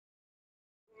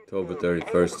October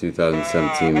 31st,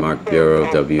 2017, Mark Bureau,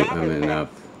 WMNF.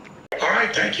 All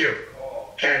right, thank you.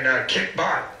 And kick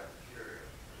butt.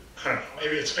 I don't know,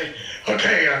 maybe it's me.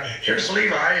 Okay, here's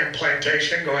Levi in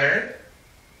Plantation. Go ahead.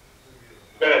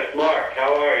 Good, Mark.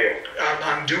 How are you?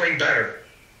 I'm doing better.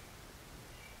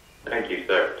 Thank you,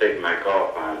 sir, for taking my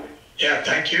call finally. Yeah,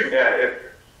 thank you. Yeah,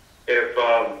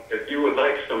 if you would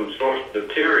like some source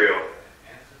material,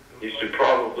 you should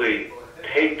probably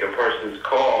take a person's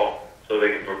call so they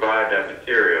can provide that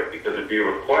material. Because if you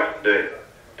request it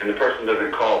and the person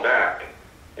doesn't call back,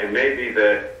 it may be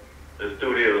that the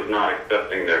studio is not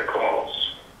accepting their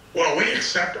calls. Well, we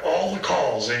accept all the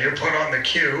calls, and you're put on the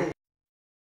queue.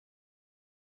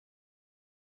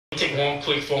 Take one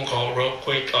quick phone call real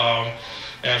quick.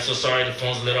 And so sorry the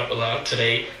phone's lit up a lot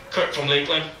today. Kurt from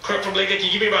Lakeland. Kurt from Lakeland,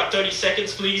 can you give me about 30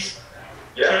 seconds, please?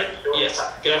 Yeah, Kurt? sure. Yes,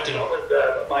 good afternoon.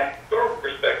 My historical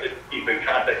perspective, keep in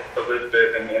context a little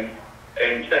bit, and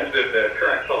sensitive the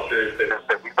current culture is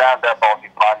that we round up all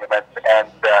these monuments. And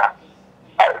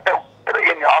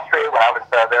in Australia, when I was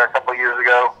there a couple of years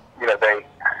ago, you know, they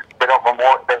don't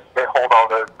they hold all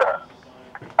those,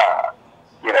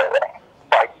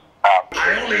 like.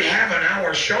 I only have an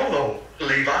hour show though,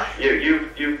 Levi.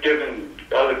 You've given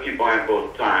other people ample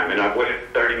time, and I've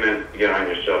waited 30 minutes to get on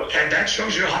your show. And that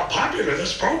shows you how popular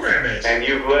this program is. And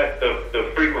you've let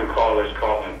the frequent callers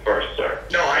call in first, sir.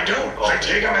 No, I don't. I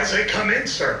take them as they come in,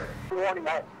 sir.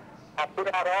 I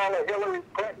put out all of Hillary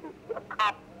Clinton's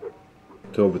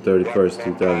October 31st,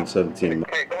 2017.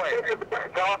 Okay, go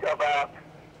ahead. Talk about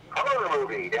horror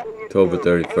movie. October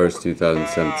 31st,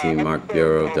 2017, Mark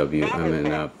Bureau,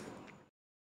 WMNF.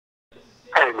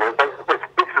 Hey man, this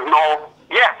is Nola.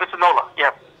 Yes, this is Nola.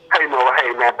 Yes. Hey Nola.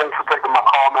 Hey man, thanks for taking my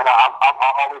call, man. I'm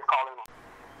always calling.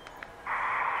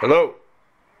 Hello?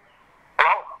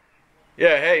 Hello?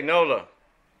 Yeah, hey, Nola.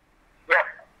 Yes.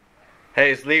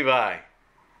 Hey, it's Levi.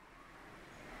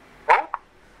 Who?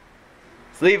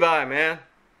 It's Levi, man.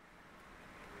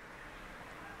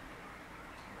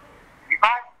 Levi?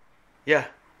 Yeah.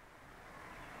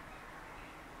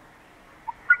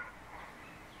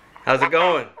 How's it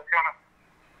going? What's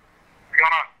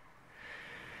going on?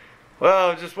 Well,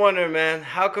 I was just wondering, man,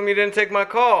 how come you didn't take my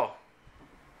call?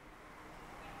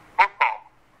 What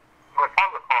call? What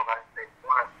time was call that day?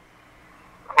 What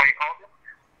you called you?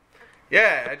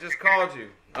 Yeah, I just called you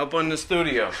up on the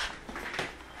studio. Okay,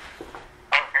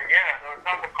 yeah, there was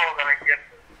another call that I get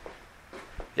to.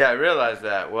 Yeah, I realized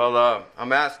that. Well,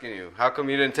 I'm asking you, how come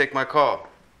you didn't take my call?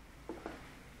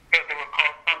 Because there were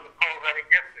other calls that I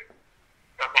get to.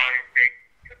 That's why I didn't take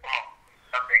the call.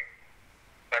 Nothing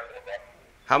special about it.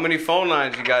 How many phone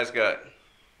lines you guys got?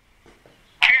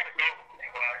 I gotta go.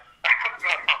 I'm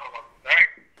not talking about this,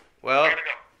 alright? Well, I gotta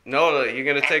go. Nola, you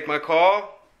gonna take my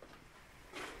call?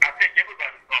 I take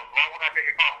everybody's call. Why would I take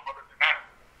a call? What does it matter?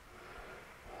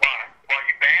 Why? Why,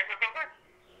 you banned or something?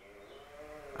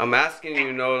 I'm asking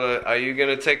you, Nola, are you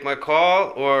gonna take my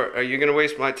call or are you gonna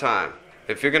waste my time?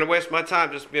 If you're gonna waste my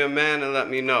time, just be a man and let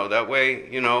me know. That way,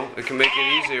 you know, it can make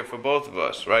it easier for both of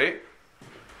us, right?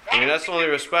 I mean, that's only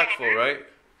respectful, right?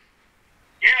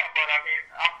 Yeah, but I mean,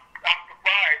 I'm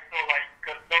surprised. So, like,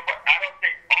 because I don't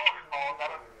take all the calls.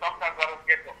 Sometimes I don't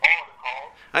get to all the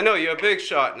calls. I know, you're a big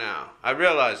shot now. I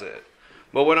realize it.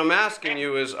 But what I'm asking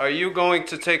you is, are you going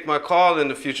to take my call in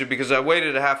the future? Because I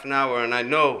waited a half an hour and I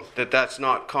know that that's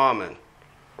not common.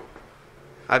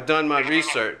 I've done my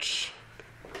research.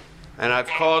 And I've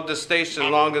called the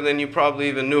station longer than you probably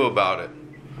even knew about it.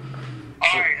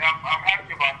 Alright, I'm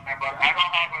happy about that, but I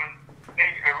don't have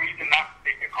a reason not to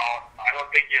take the call. I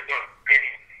don't think you're doing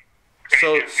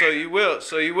anything.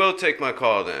 So you will take my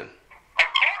call then? Of course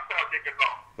I'll take a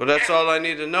call. Well, that's all I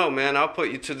need to know, man. I'll put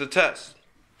you to the test.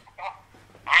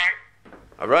 Alright.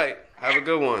 All right. Have a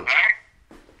good one. Alright.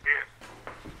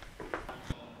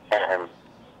 Yes.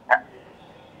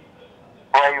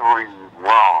 Slavery is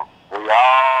wrong. We all